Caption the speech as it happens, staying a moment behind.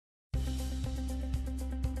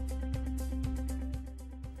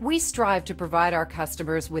We strive to provide our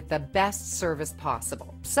customers with the best service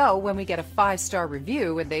possible. So when we get a 5-star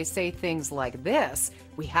review and they say things like this,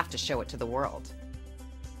 we have to show it to the world.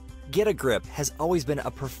 Get a Grip has always been a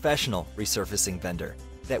professional resurfacing vendor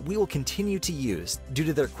that we will continue to use due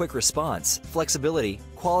to their quick response, flexibility,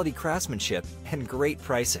 quality craftsmanship, and great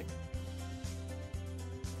pricing.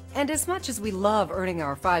 And as much as we love earning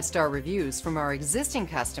our 5-star reviews from our existing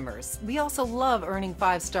customers, we also love earning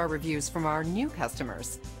 5-star reviews from our new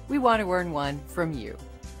customers. We want to earn one from you.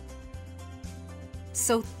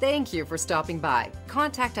 So thank you for stopping by.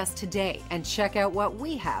 Contact us today and check out what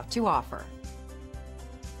we have to offer.